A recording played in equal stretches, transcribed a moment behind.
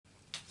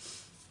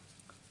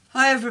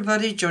Hi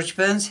everybody, George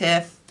Burns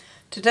here.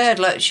 Today I'd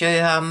like to show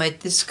you how I made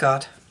this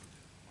card.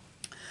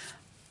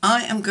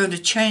 I am going to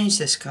change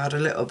this card a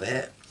little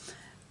bit.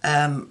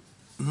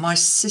 My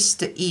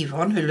sister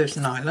Yvonne, who lives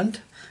in Ireland,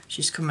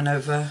 she's coming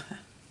over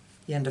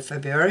the end of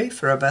February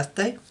for her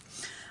birthday,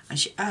 and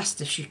she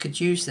asked if she could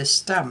use this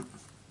stamp.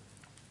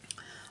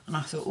 And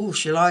I thought, oh,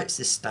 she likes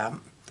this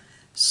stamp,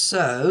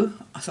 so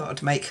I thought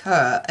I'd make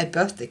her a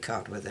birthday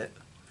card with it,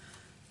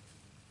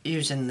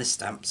 using this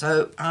stamp.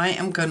 So I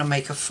am going to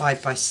make a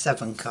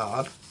 5x7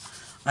 card.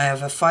 I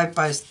have a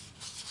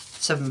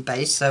 5x7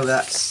 base, so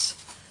that's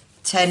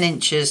 10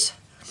 inches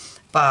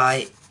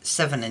by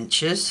 7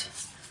 inches,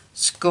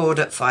 scored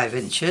at 5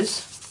 inches,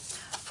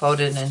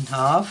 folded in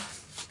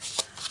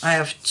half. I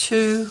have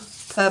 2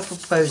 purple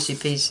posy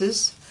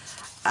pieces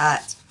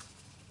at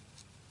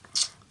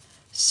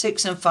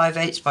 6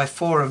 5/8 by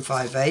 4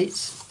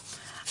 5/8,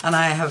 and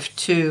I have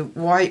 2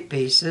 white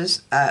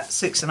pieces at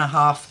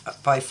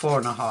 6.5 by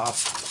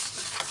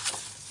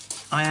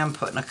 4.5. I am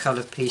putting a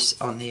coloured piece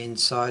on the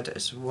inside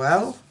as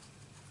well.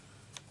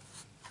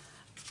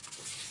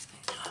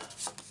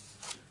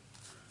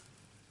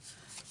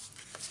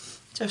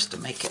 Just to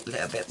make it a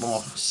little bit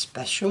more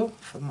special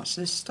for my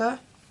sister.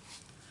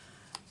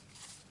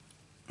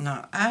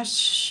 Now, as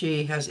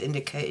she has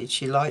indicated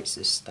she likes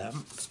this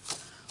stamp,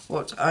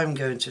 what I'm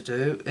going to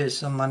do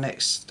is on my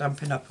next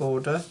Stampin' Up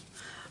order,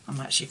 I'm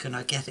actually going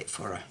to get it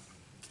for her.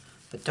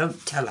 But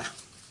don't tell her,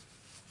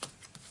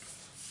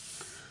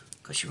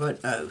 because she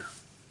won't know.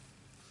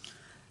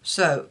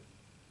 So,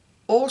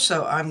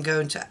 also I'm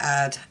going to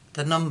add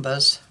the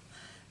numbers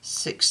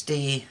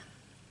 61.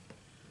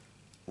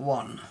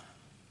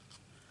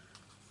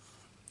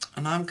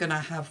 And I'm going to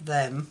have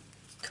them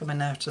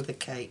coming out of the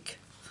cake.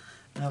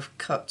 And I've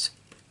cut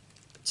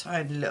a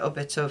tiny little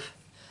bit of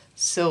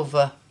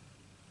silver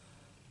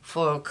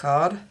foil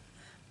card,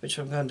 which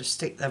I'm going to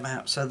stick them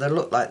out so they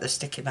look like they're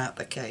sticking out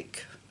the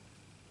cake.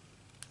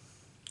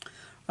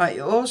 Right,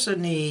 you also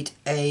need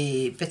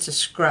a bit of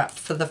scrap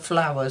for the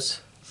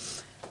flowers,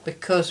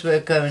 because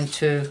we're going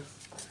to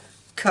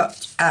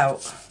cut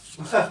out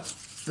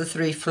the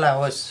 3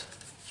 flowers.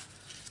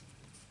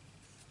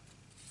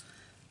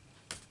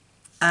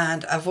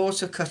 And I've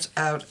also cut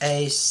out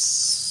a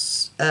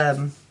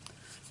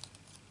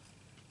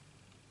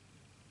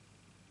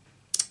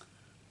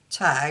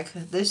tag.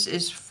 This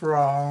is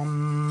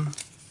from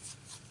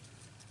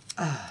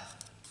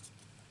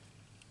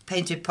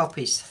Painted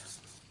Poppies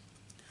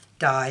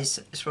dies.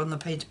 It's from the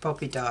Painted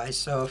Poppy dies,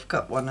 so I've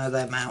cut one of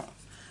them out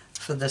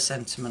for the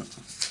sentiment.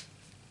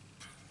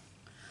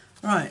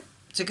 Right,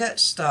 to get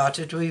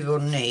started we will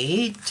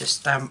need to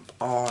stamp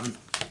on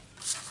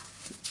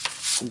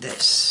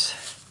this.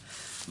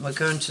 We're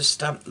going to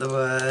stamp the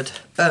word,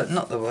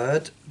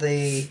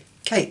 the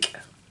cake,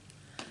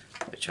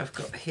 which I've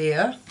got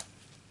here,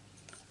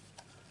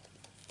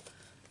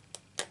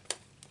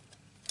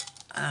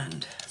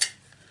 and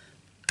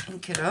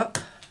ink it up.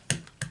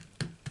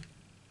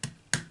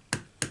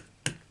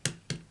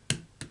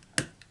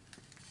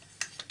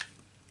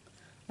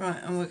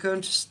 Right, and we're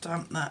going to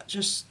stamp that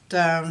just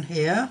down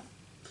here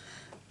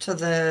to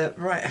the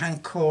right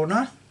hand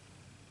corner.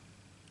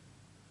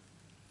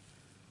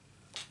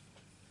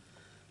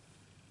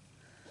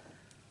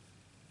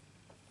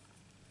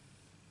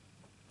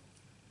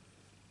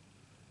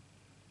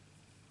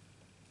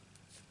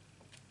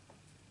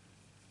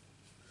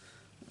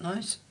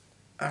 Nice.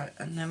 Alright,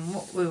 and then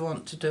what we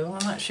want to do,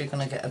 I'm actually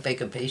going to get a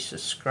bigger piece of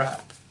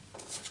scrap.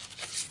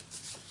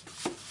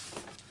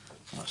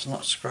 Well, it's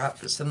not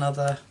scrap, it's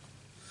another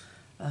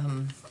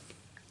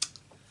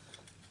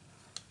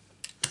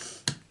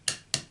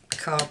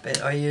card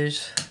bit I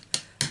use.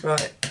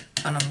 Right,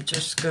 and I'm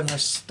just going to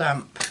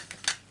stamp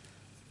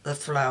the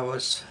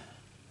flowers,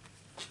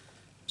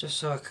 just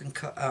so I can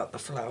cut out the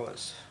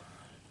flowers.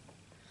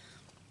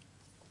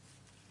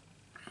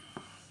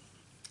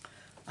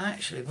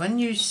 Actually, when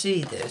you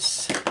see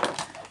this,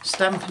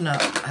 Stampin'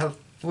 Up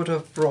would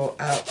have brought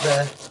out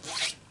the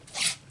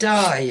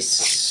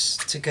dies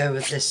to go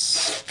with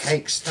this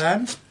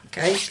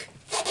cake.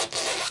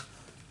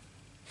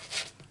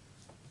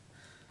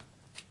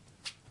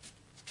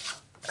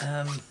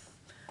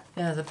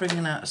 Yeah, they're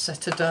bringing out a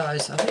set of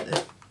dies. I think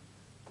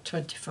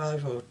they're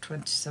 £25 or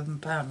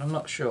 £27, I'm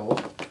not sure.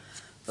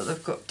 But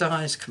they've got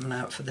dies coming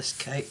out for this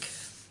cake.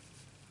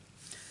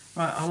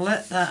 Right, I'll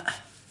let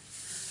that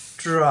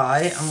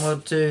dry and we'll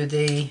do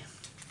the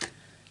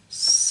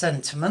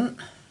sentiment.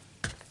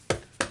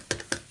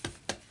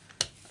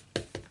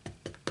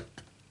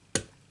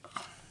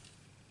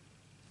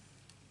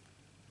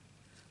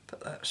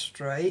 Put that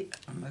straight,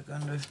 and we're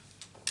going to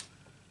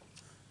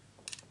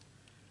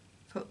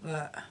put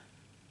that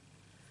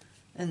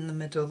in the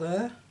middle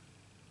there.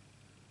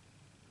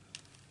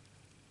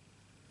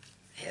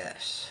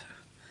 Yes,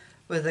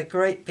 with a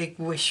great big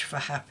wish for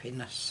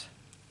happiness.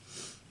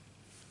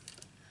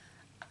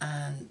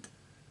 And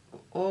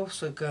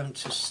also going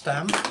to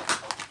stamp,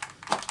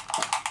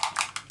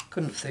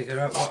 couldn't figure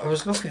out what I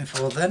was looking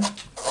for then.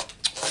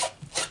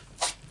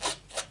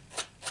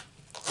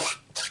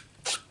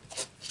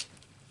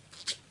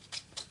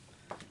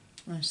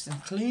 Nice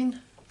and clean.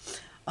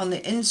 On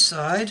the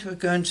inside we're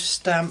going to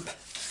stamp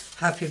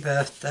Happy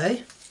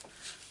Birthday,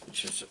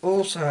 which is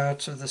also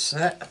out of the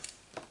set.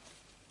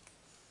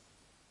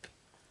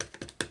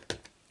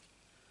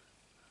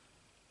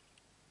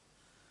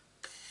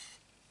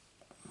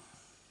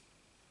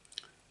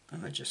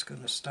 And we're just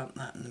going to stamp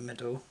that in the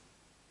middle,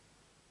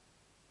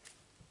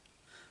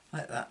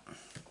 like that.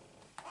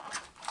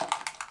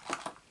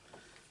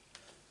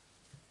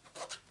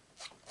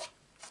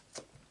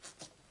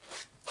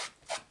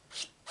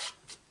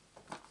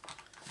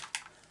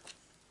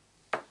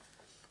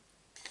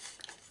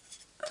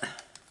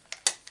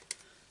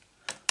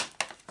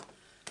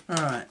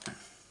 Alright,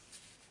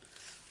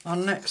 our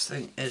next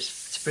thing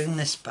is to bring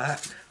this back.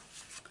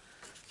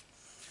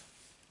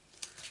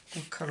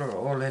 We'll colour it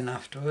all in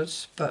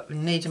afterwards, but we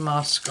need a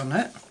mask on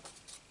it.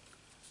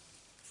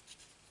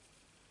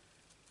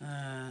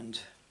 And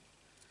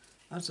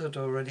as I'd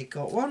already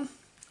got one,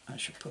 I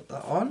should put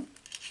that on.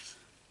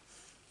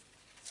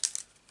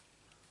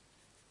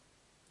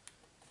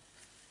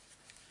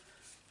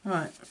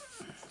 Right,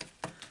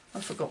 I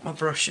forgot my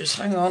brushes,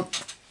 hang on,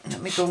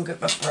 let me go and get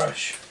my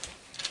brush.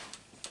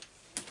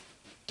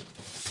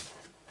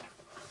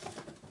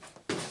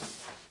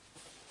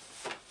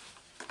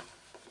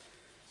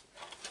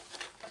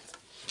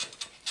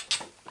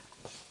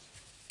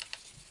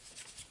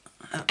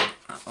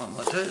 That one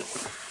will do.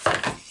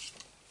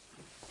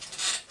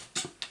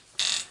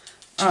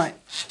 Right,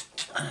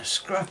 a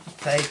scrap of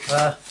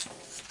paper,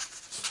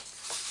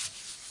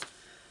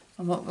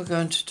 and what we're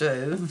going to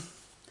do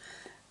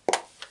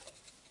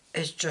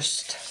is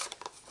just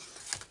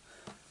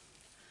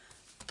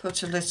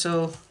put a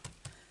little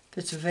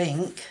bit of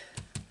ink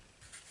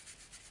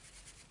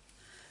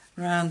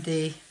around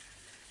the,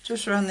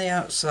 just around the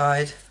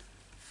outside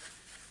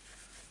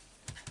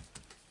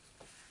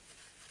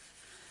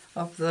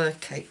of the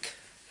cake.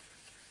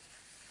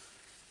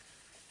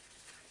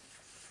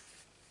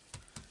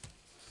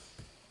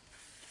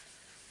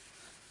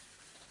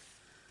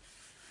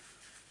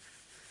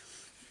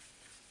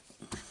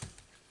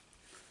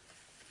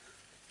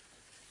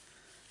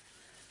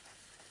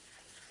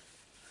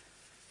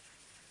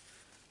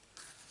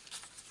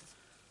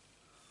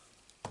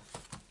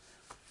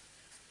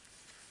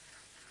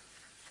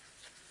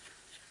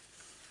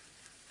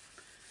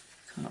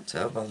 Can't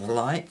tell by the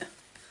light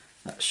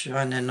that's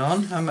shining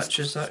on how much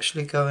is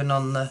actually going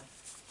on the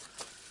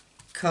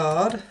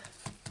card.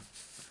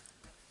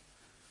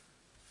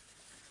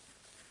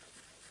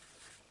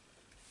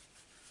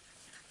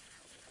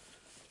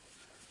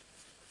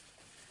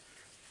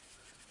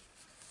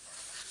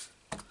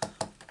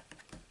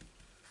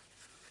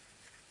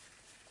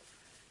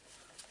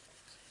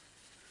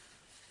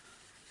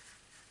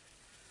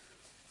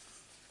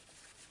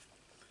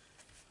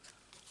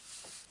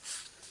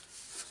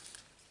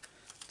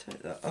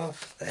 Take that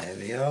off, there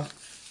we are.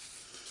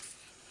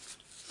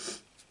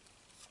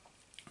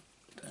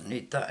 Don't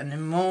need that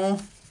anymore.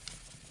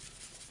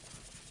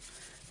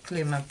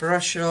 Clean my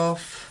brush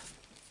off,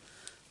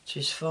 which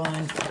is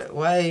fine, put it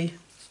away.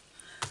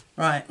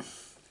 Right,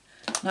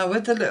 now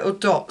with the little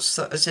dots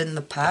that is in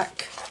the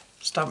pack,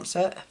 stamp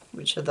set,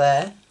 which are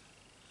there,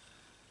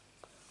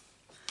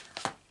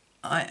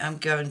 I am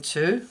going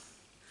to,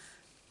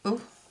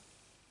 oh,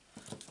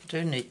 I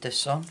do need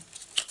this on.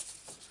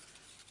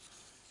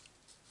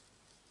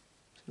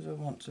 I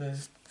want to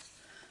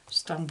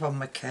stamp on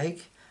my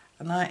cake,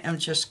 and I am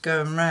just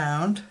going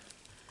round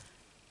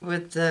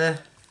with the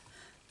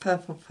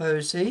purple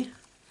posy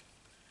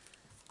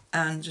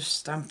and just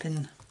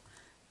stamping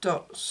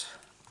dots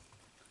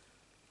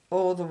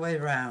all the way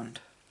round.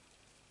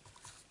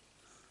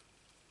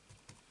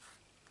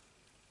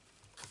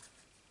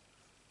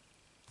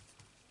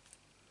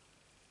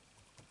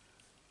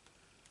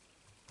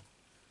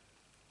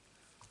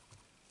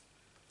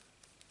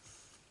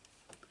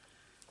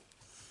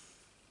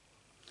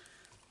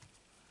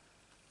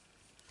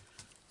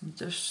 I'm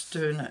just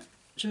doing it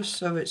just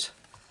so it's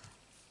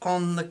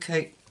on the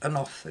cake and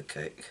off the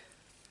cake.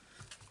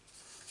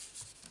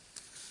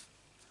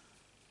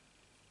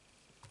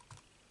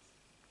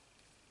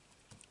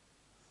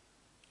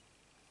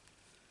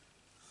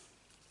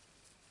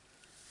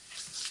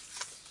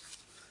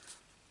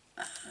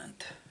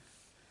 And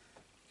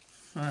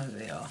there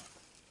we are.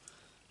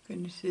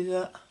 Can you see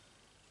that?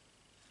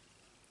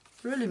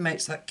 Really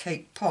makes that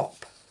cake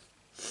pop.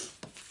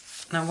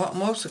 Now what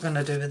I'm also going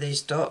to do with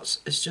these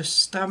dots is just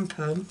stamp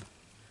them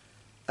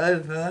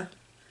over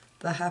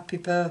the Happy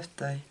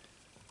Birthday.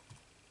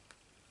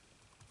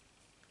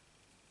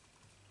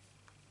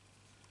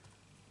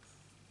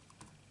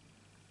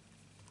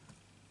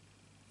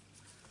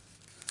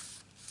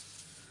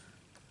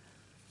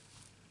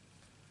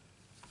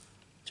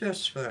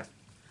 Just for a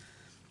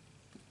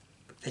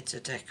bit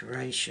of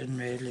decoration,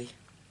 really.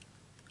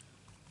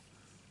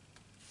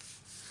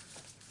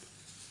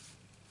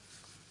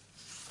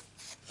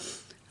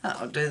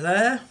 That'll do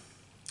there.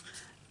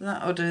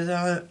 That'll do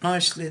that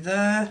nicely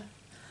there.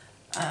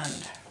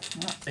 And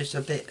that is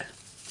a bit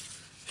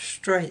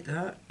straight,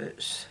 that.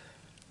 It's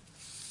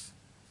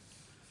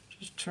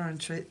Just try and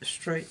take the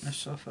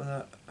straightness off of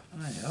that.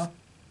 There you are.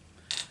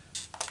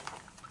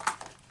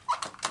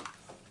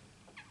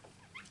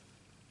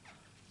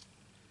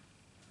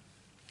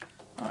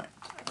 Right.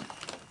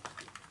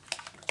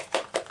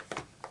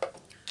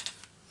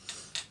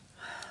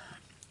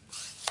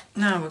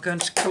 Now we're going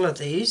to colour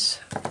these,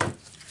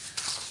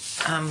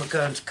 and we're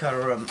going to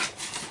colour them.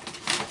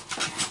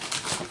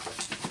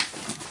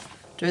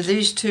 Do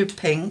these two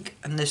pink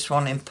and this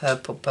one in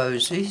purple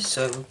posy.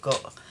 So we've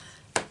got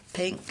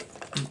pink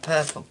and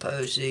purple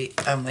posy,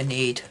 and we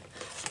need,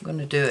 I'm going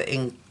to do it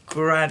in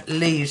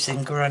leaves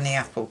in Granny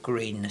Apple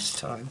Green this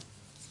time.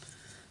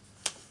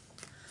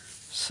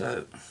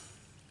 So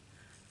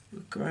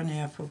with Granny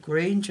Apple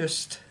Green,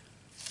 just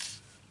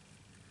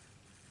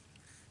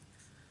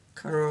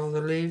colour all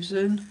the leaves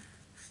in.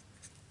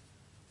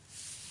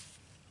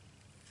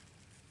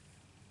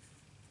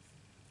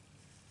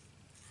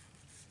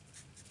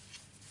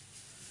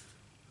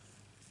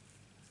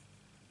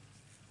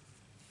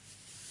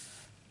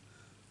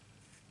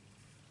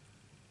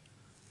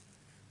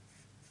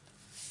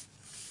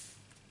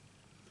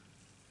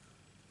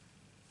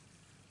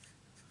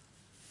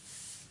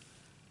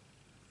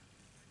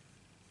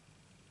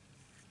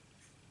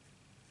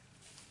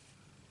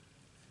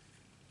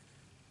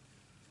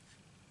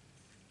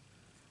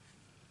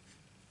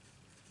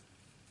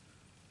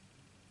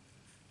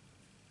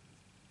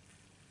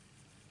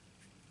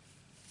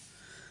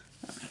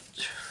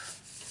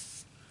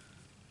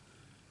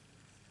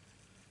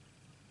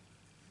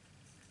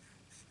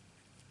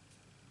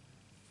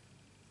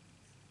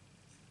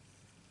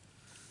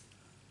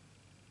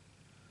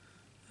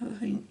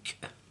 I think,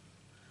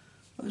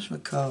 where's my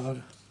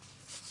card?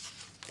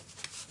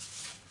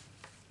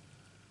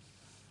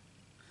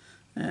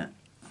 Yeah.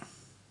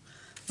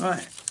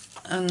 Right,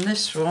 and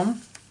this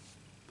one,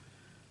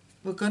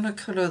 we're going to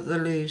colour the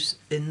leaves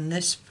in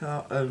this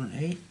part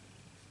only,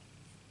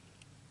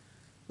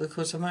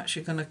 because I'm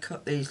actually going to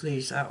cut these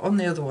leaves out. On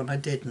the other one I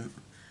didn't.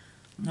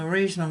 And the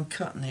reason I'm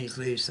cutting these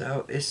leaves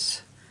out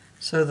is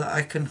so that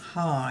I can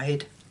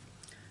hide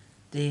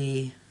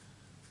the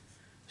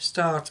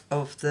start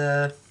of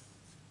the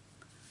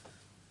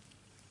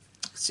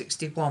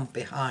 61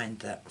 behind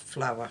that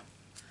flower,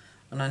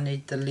 and I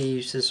need the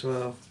leaves as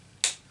well.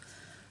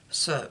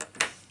 So,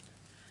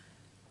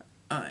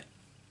 alright,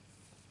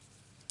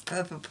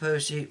 purple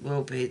posy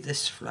will be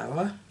this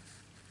flower,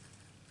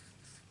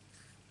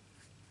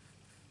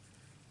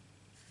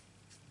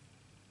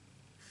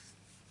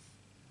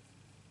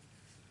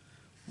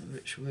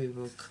 which we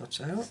will cut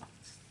out.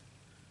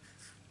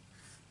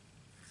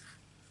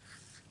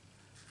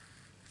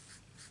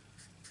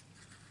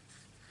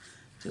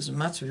 Doesn't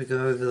matter if we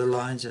go over the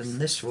lines in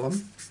this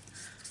one,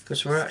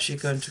 because we're actually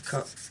going to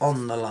cut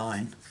on the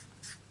line.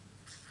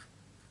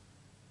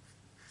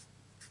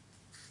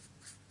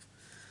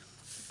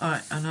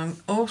 Alright, and I'm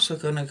also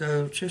going to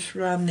go just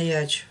round the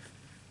edge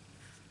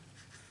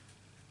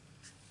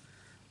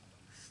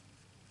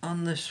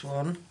on this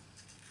one.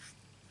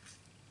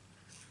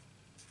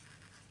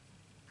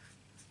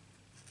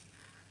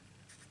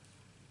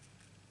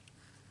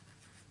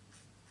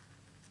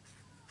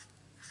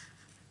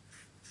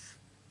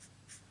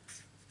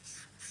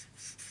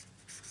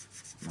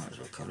 Might as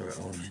well colour it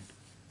all in.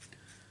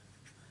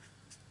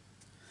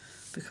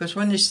 Because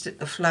when you stick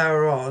the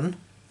flower on,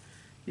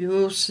 you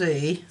will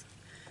see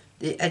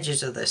the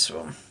edges of this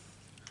one.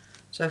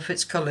 So if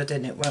it's coloured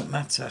in, it won't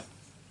matter.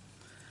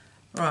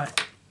 Right,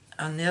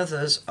 and the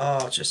others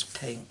are just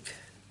pink.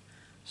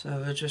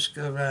 So we'll just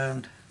go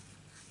round.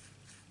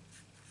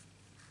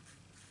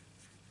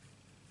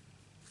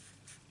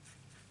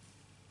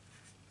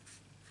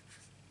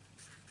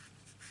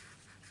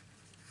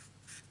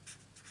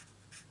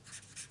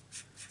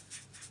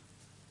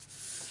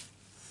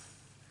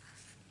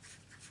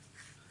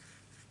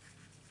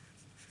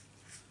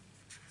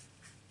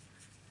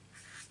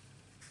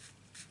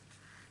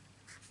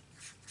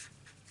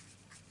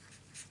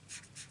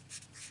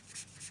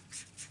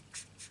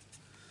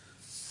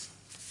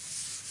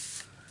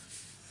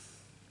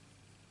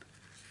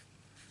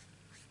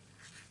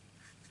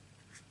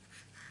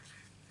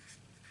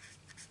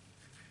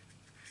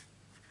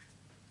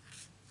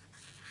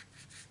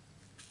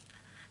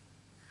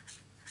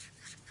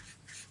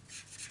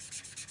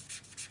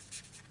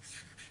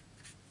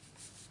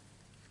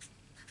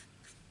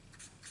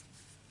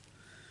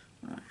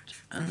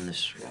 And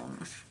this one.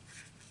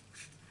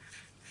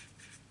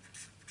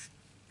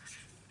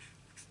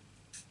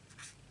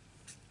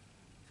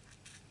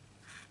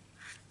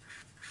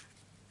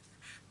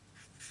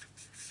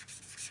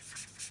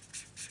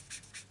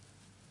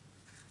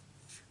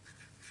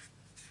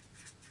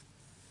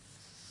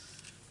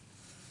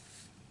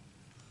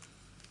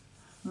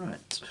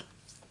 Right.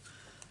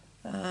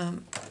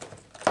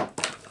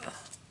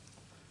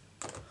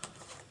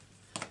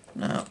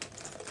 Now,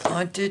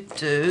 I did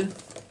do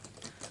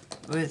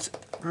with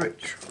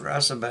rich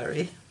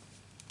raspberry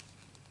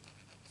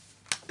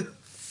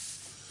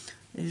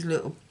these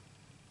little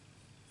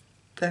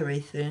berry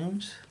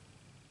things.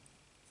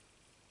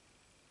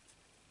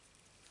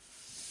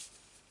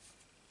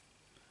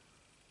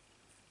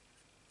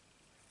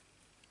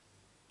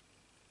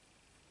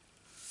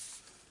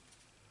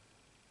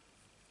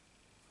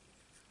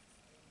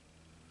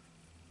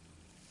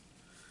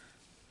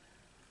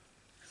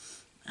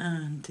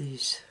 and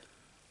these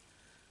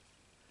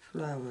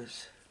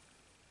flowers.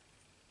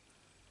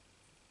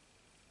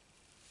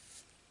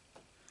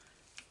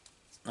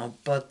 Or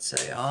buds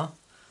they are.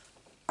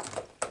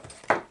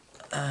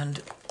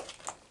 And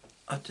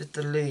I did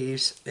the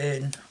leaves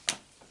in,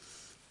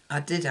 I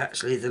did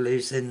actually the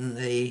leaves in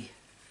the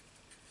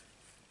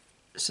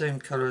same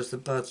colour as the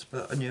buds,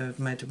 but I knew I'd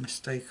made a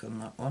mistake on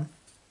that one.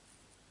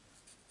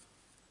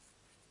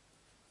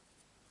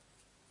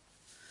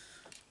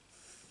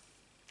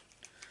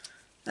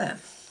 There.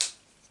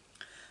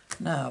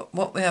 Now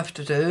what we have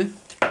to do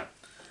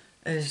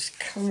is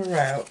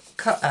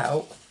cut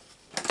out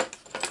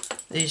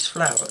these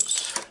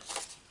flowers.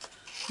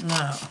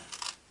 Now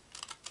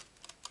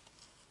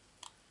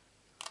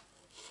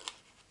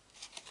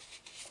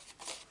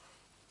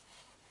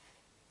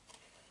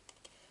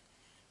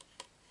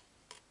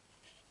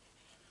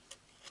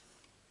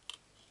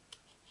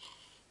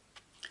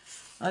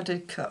I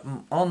did cut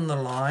them on the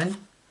line,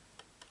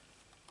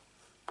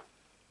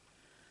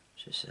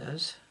 she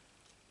says.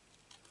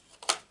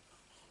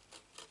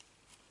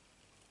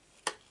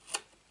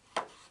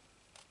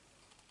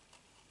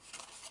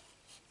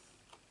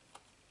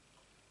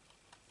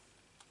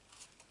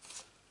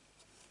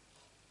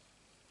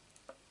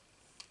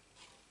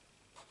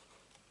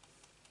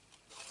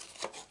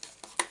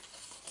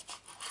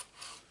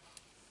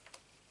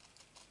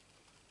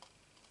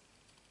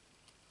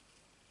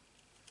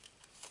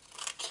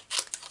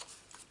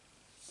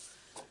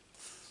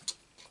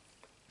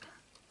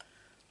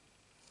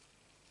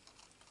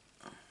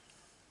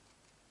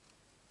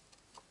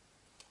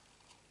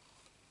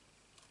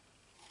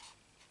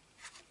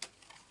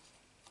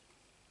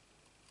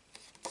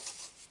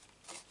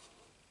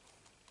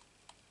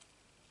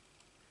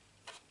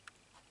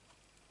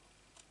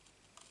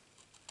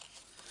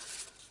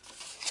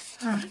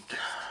 Right.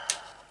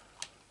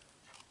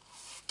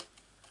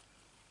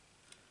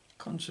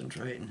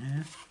 Concentrating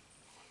here.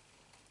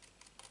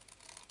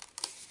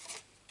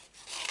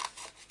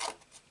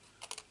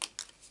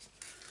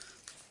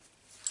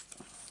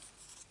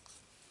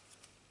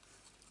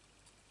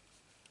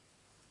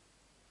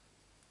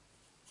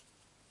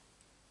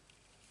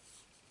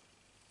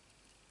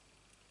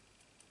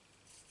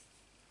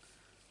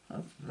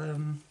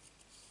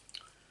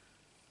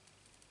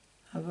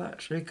 I've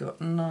actually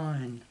got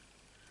 9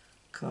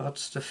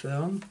 cards to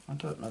film. I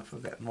don't know if I'll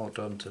get more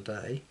done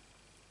today.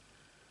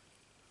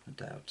 I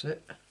doubt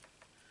it.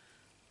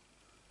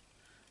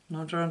 And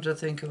I'm trying to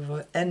think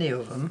of any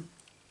of them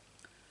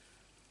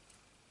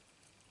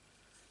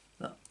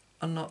that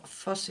are not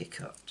fussy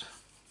cut.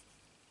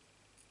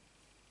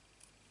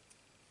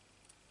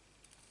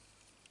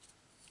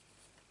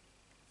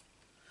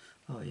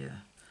 Oh yeah,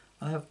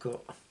 I have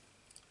got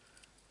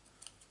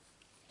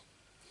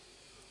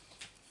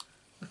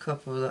a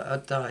couple that are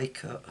die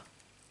cut.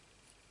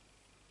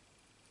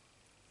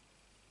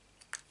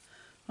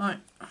 Right,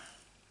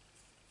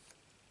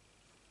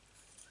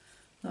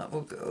 that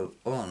will go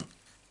on.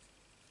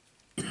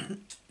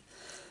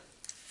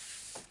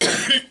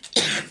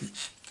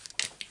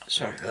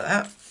 Sorry for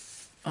that.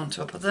 On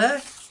top of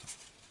there.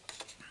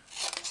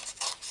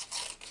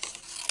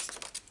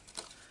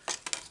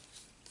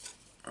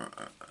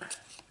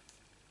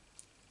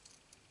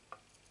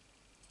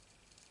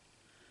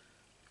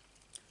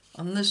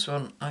 On this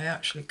one, I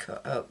actually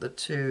cut out the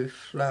 2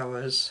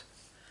 flowers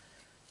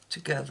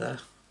together.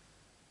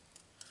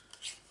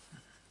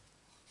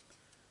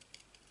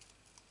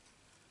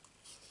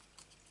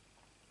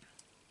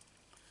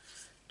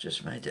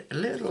 Just made it a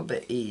little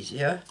bit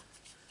easier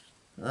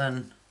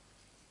than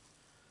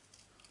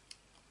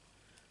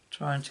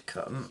trying to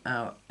cut them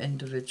out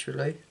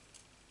individually.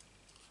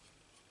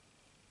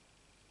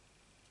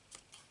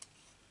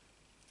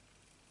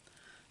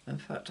 In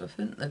fact, I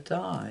think the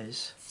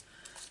dies,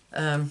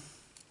 in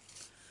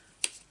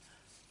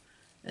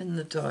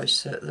the die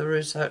set there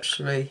is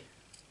actually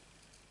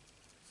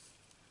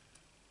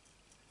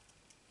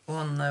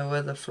one there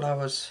where the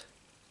flowers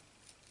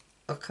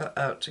are cut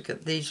out to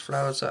get, these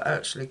flowers are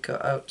actually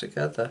cut out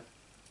together.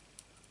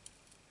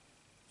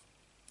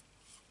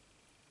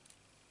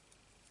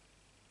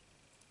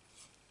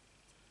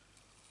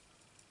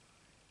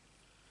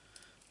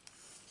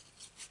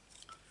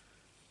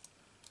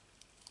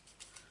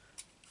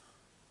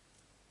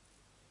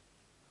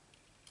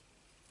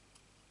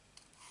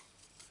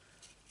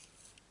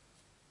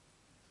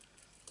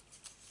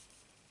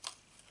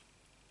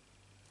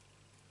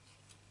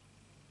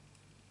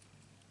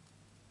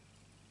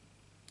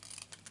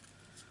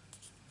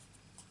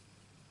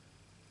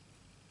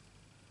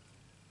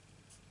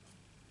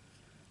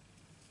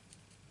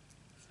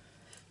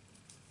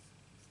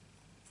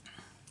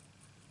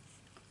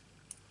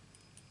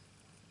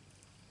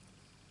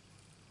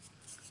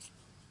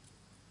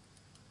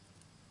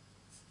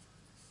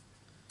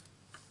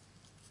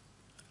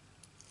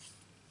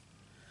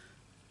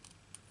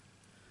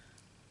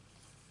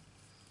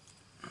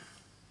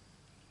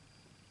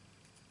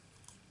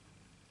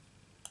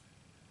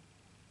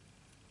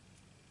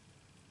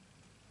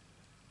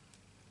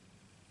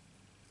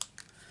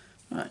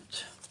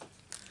 Right,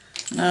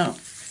 now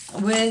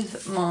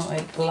with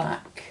my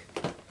black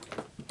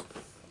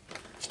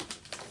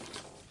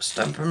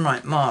Stampin'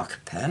 Up marker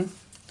pen,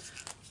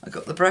 I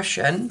got the brush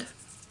end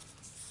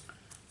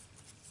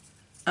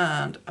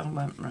and I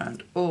went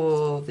round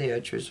all the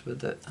edges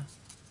with it.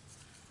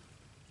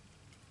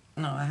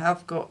 Now I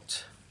have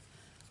got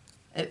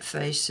it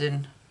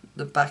facing,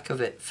 the back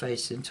of it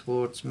facing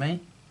towards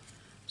me,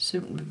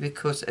 simply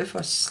because if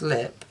I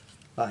slip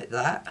like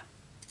that,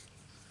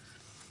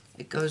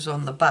 it goes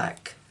on the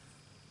back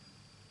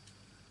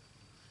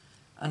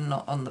and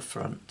not on the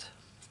front.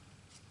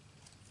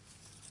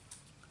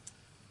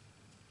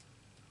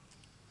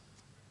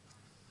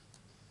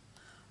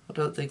 I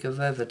don't think I've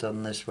ever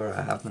done this where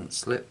I haven't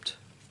slipped.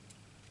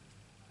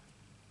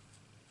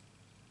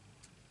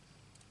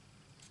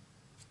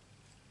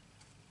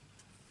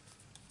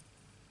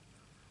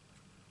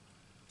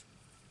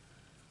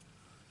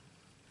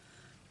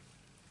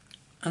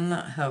 And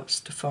that helps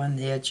to find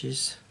the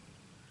edges,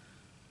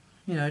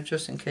 you know,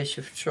 just in case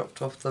you've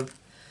chopped off the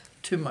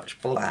too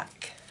much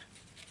black.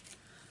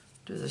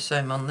 Do the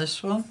same on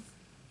this one.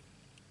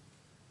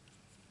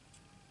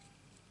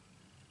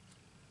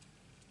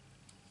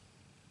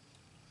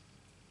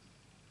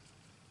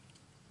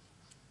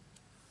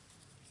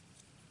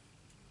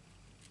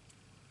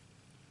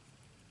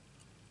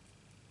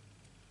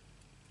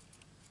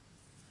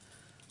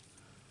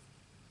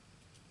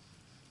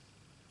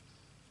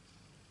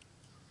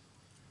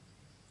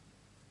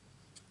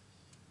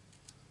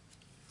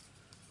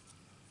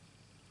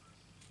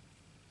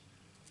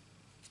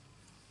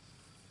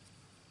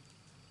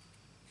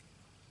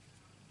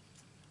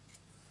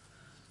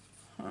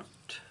 Right.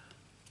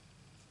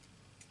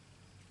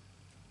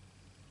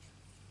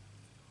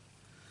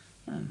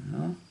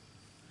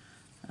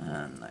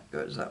 And that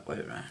goes that way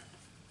around.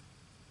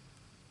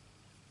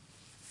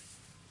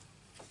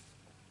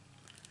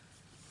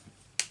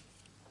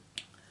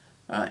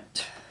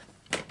 Right.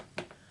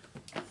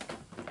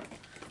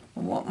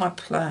 And what my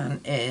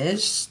plan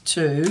is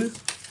to,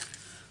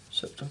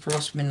 so I've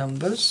lost my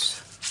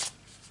numbers.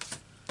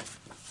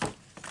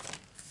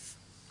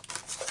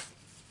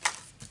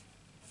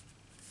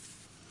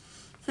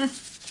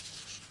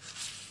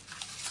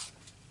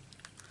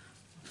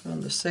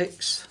 Found the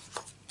 6.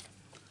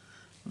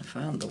 I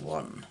found the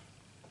 1.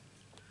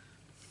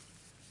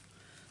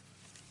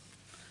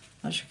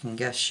 As you can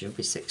guess, she'll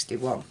be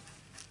 61.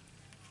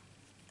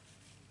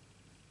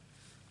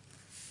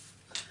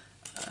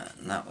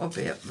 And that will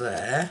be up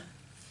there.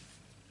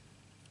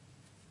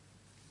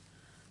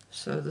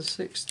 So the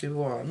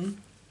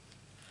 61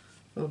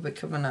 will be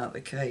coming out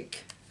the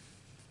cake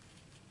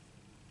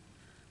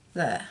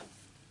there.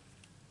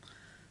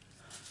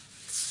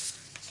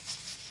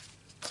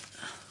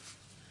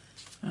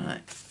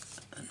 Right,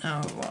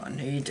 now what I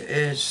need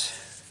is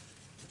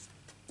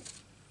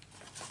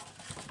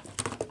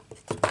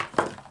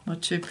my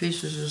 2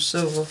 pieces of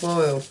silver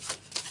foil.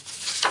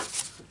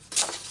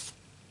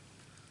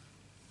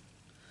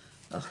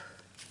 Oh,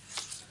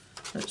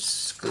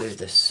 let's glue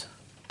this.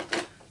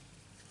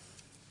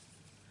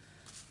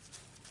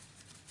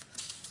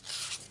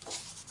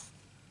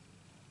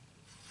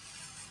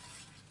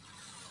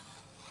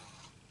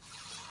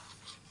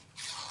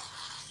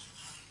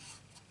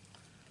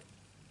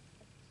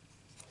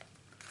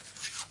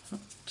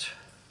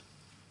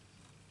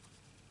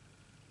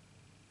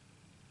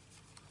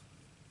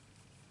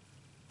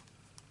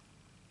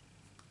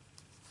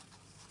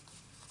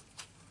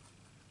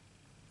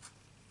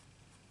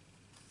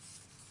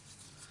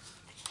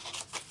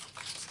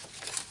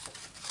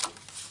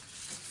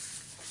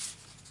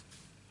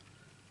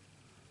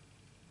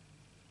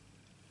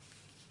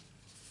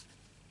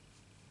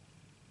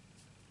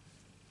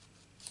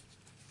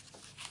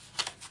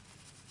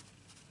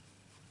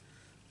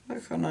 How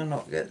can I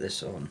not get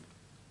this on?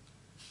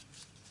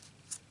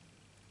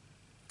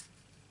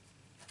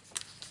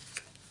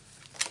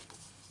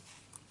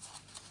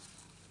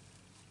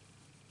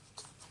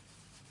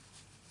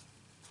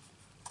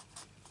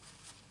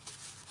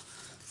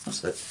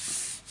 That's it.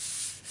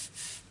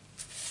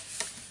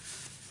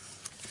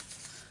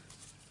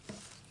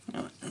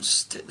 Right, and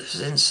stick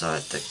this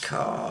inside the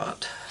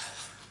card.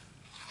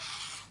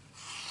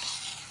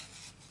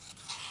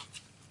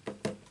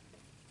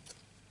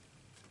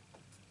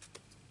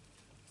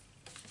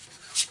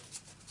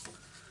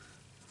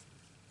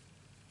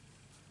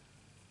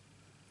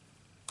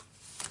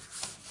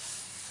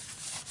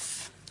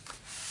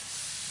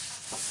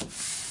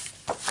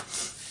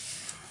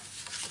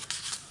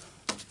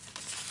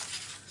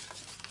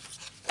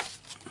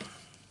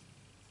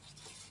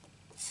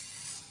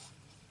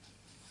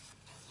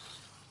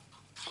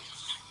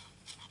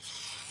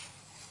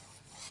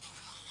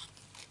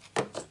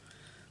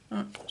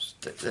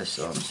 Stick this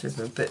on, see if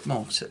a bit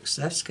more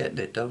success getting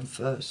it done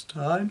first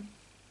time.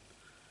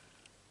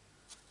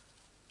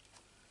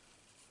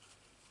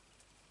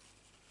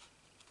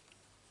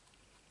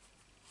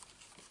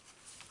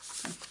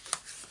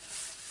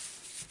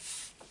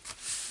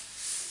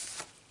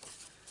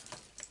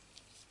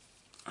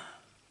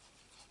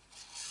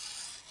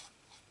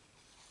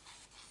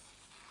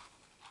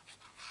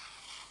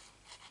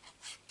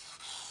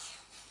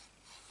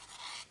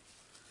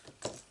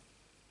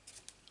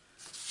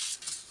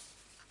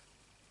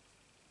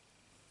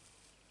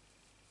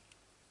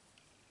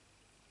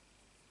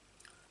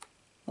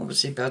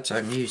 obviously by the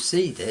time you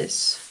see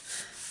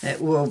this, it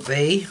will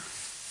be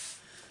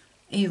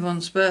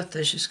Yvonne's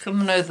birthday. She's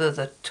coming over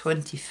the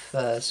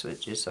 21st,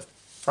 which is a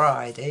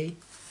Friday.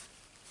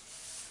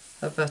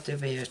 Her birthday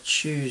will be a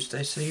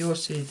Tuesday, so you'll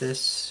see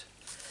this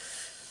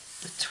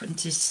the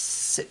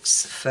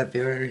 26th of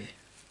February.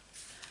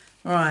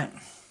 Right,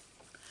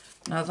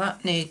 now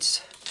that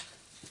needs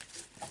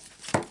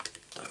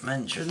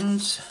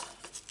dimensions.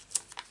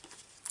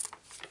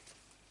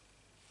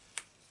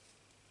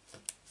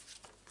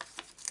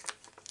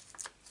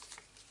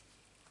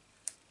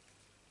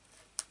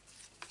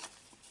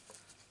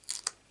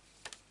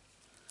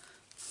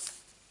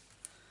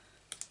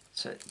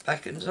 Take the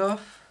backings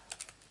off.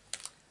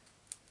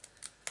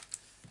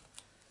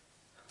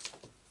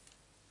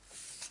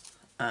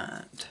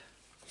 And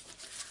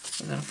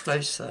we're going to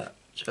place that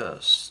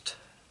just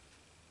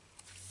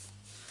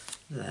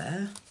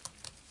there.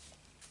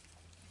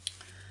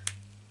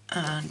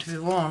 And we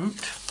want,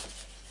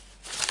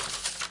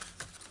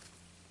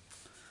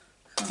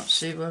 can't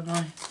see where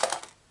my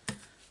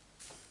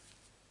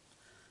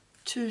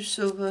 2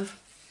 silver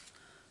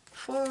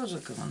foils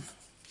are gone.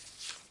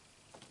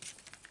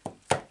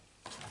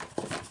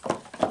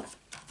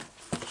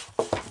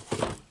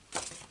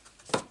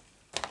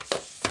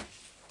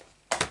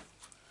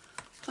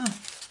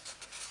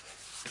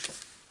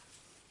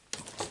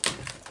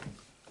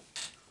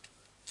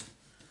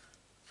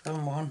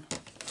 Found one.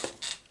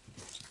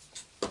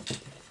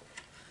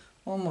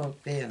 One will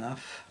be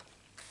enough.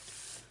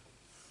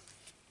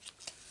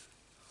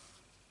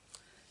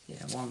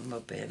 Yeah, one will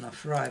be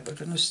enough. Right, we're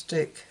going to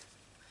stick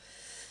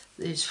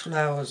these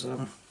flowers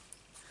on.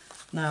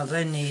 Now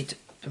they need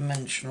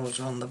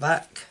dimensionals on the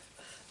back.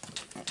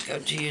 I'm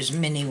going to use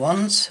mini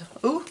ones.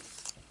 Ooh!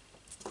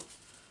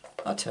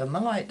 I turned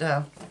my light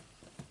down.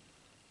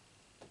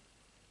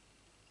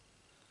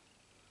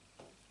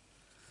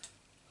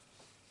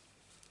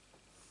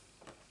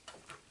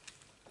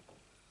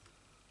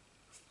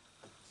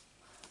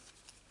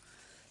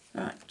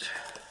 Right.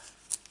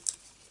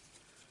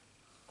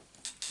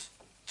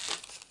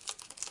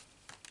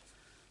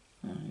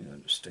 I'm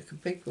going to stick a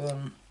big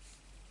one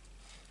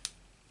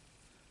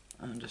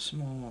and a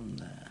small one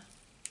there.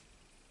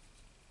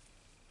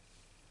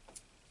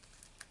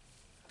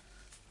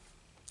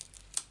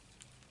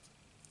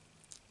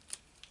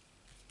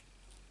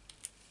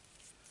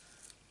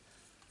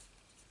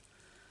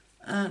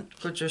 And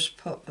we'll just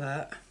pop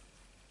that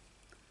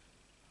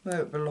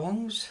where it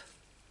belongs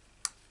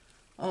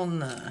on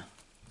there.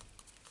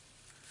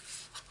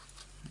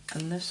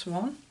 And this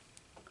one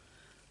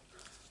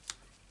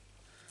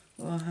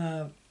we'll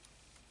have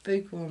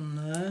big one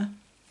there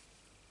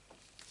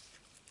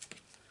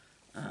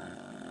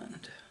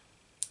and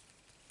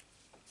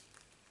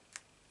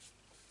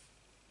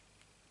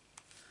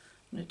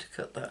need to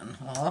cut that in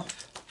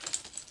half.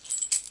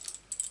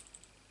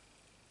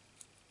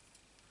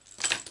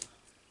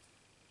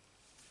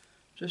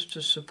 Just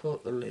to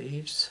support the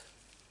leaves.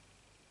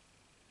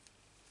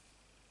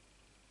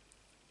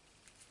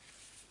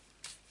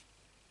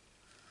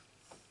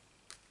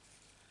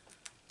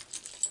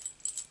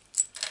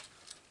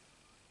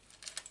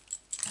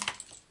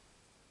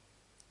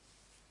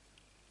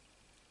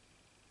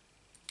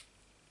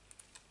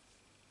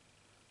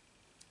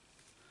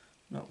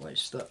 Not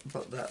waste that,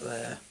 put that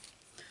there.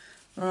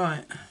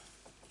 Right,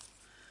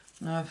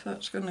 now if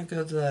that's going to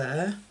go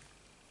there,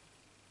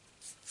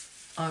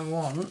 I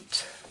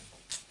want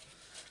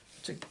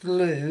to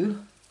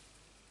glue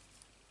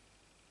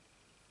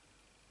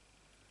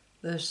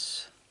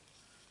this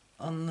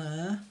on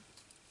there,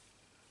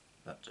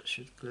 but I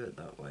should glue it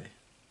that way.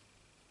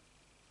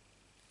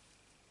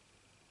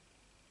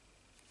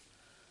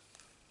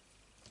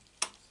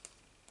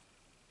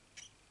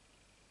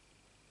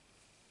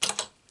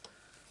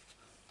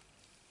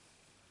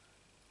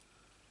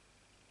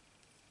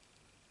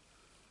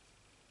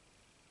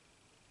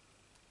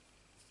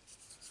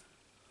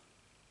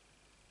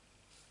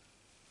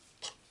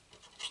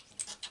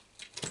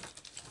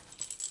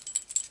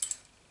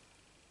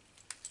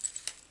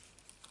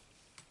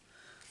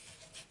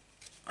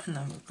 And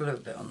then we'll glue a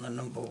bit on the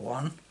number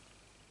 1.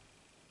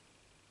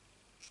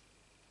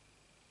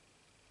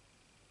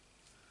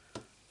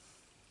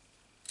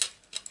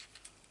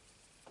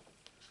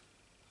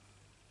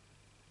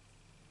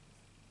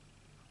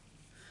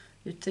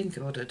 You'd think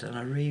I would have done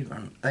a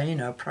rerun,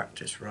 a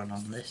practice run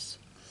on this.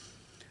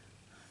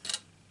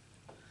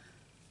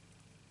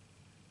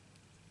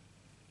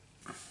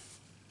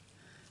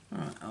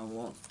 Right, I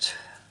want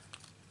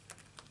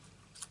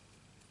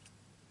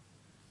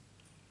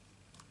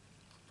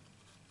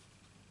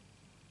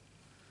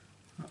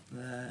up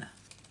there,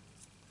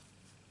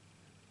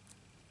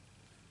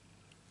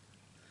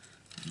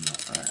 and not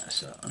there.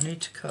 So I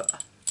need to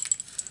cut,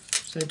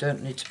 so they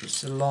don't need to be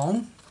so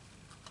long.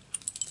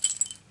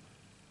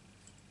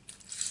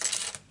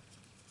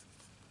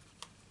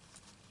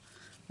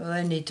 Well,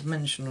 they need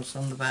dimensionals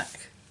on the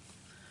back.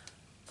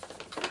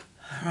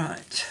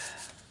 Right,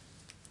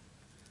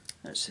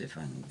 let's see if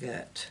I can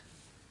get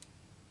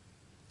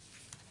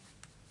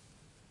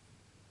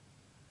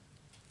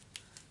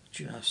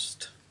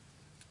just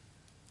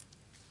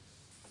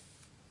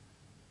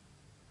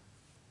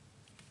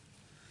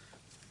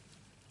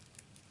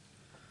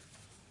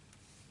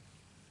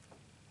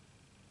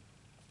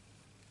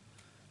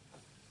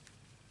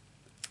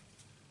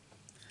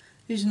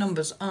these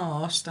numbers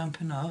are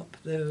Stampin' Up.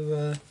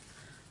 They're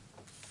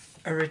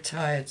a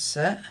retired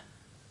set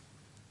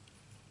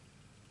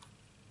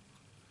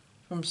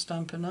from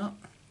Stampin' Up.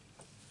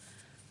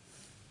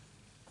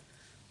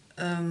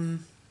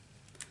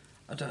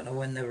 I don't know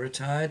when they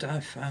retired. I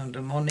found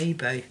them on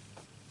eBay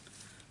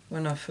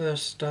when I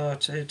first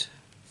started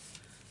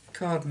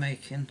card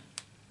making.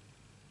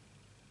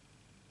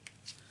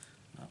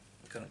 I'm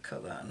going to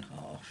cut that in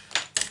half.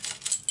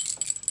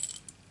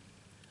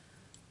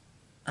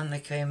 And they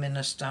came in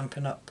a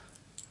Stampin' Up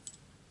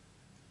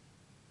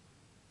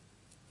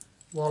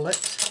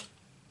wallet.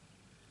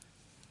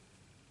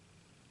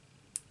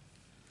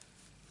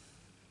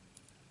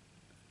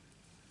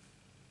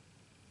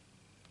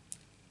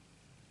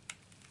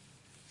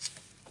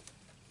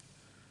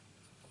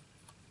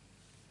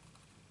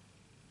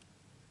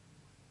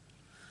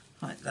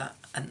 Like that,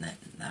 and then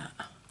that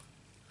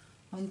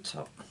on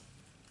top.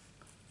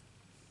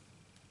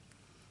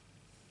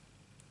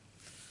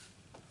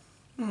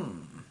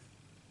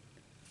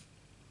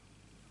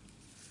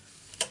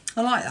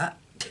 I like that.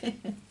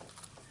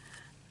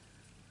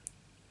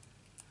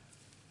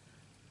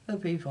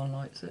 Hope Yvonne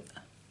likes it.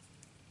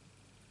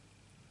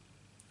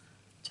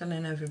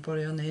 Telling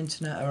everybody on the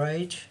internet her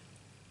age.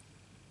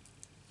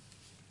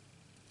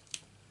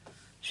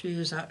 She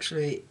is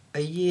actually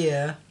a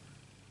year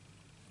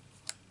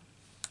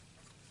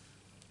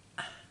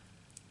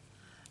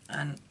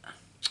and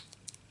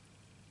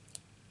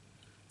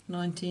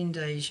 19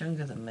 days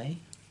younger than me.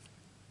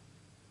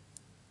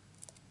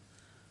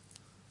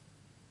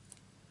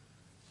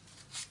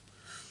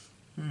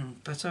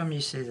 By the time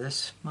you see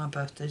this, my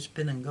birthday's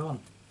been and gone.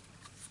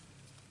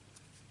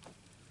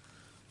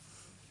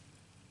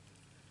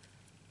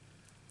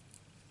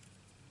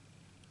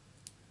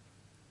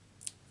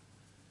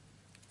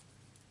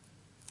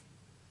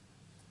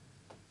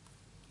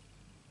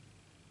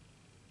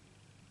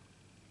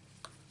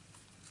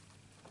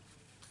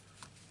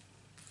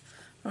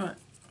 Right,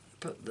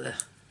 put the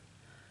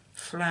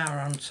flower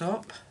on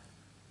top.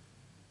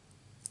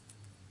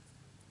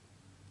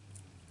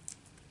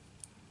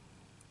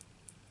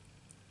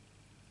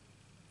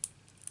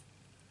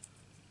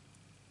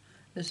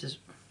 This is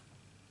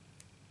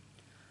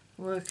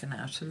working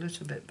out a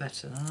little bit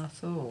better than I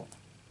thought.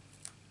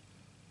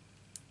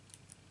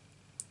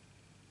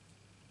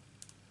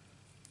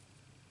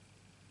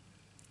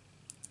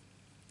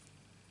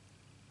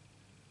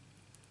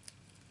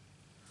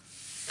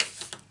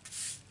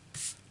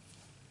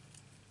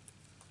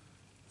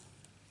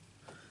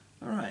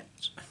 All right.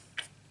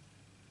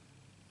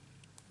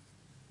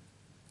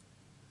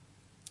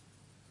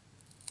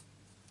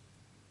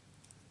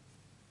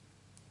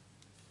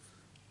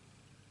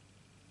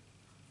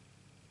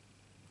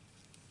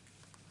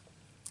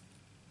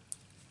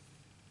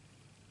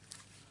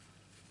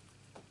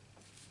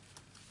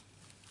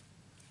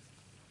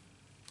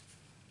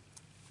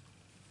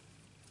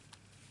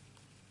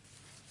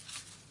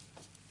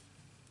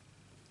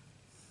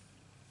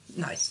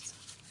 Nice.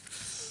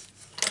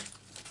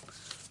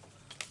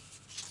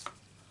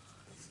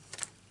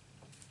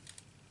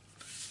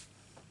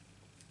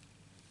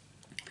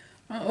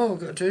 All we've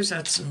got to do is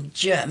add some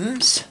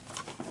gems.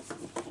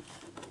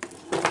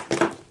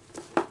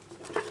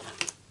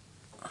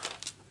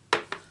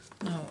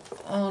 Now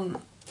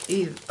on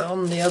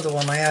the other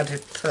one I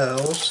added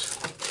pearls.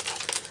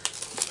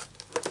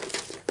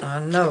 I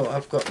know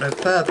I've got no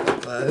purple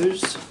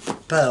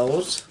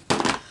pearls,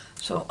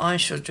 so I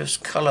should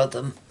just colour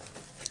them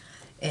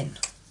in.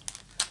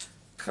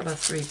 Colour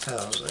 3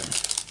 pearls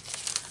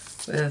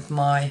in with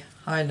my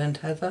Highland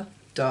Heather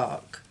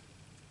dark.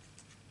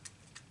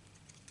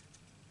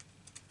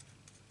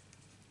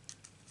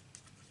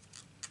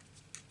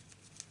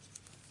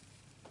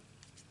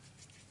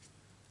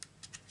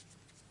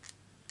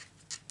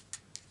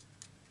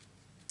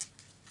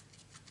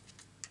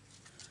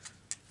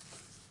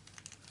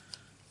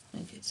 I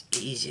think it's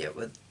easier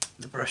with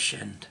the brush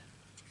end.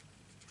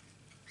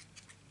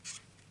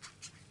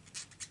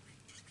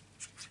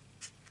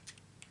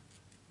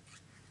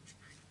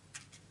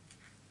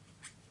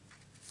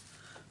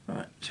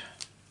 Right.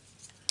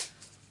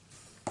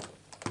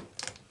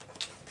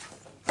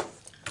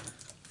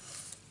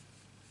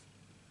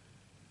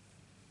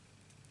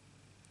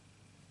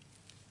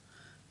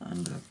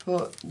 I'm going to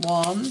put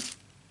one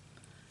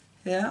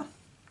here,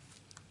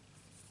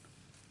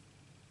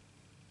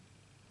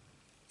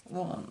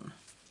 one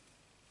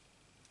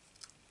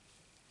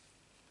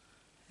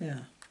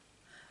here,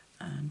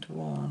 and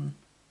one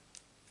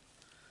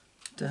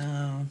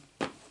down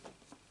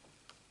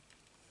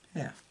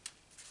here.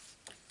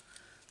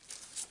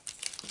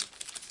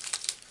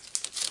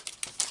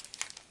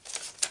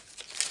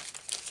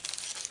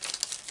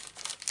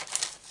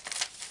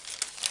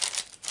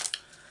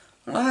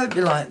 Well, I hope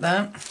you like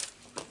that.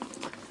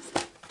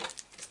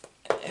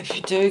 If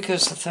you do, give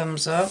us a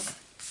thumbs up.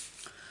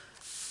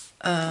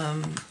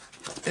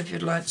 If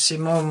you'd like to see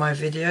more of my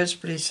videos,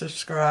 please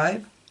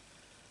subscribe.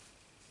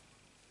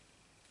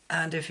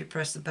 And if you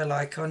press the bell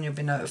icon, you'll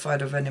be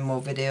notified of any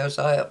more videos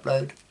I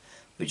upload,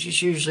 which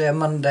is usually a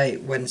Monday,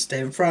 Wednesday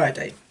and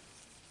Friday.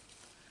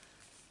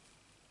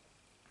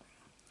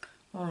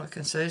 All I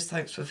can say is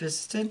thanks for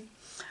visiting,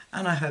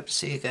 and I hope to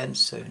see you again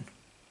soon.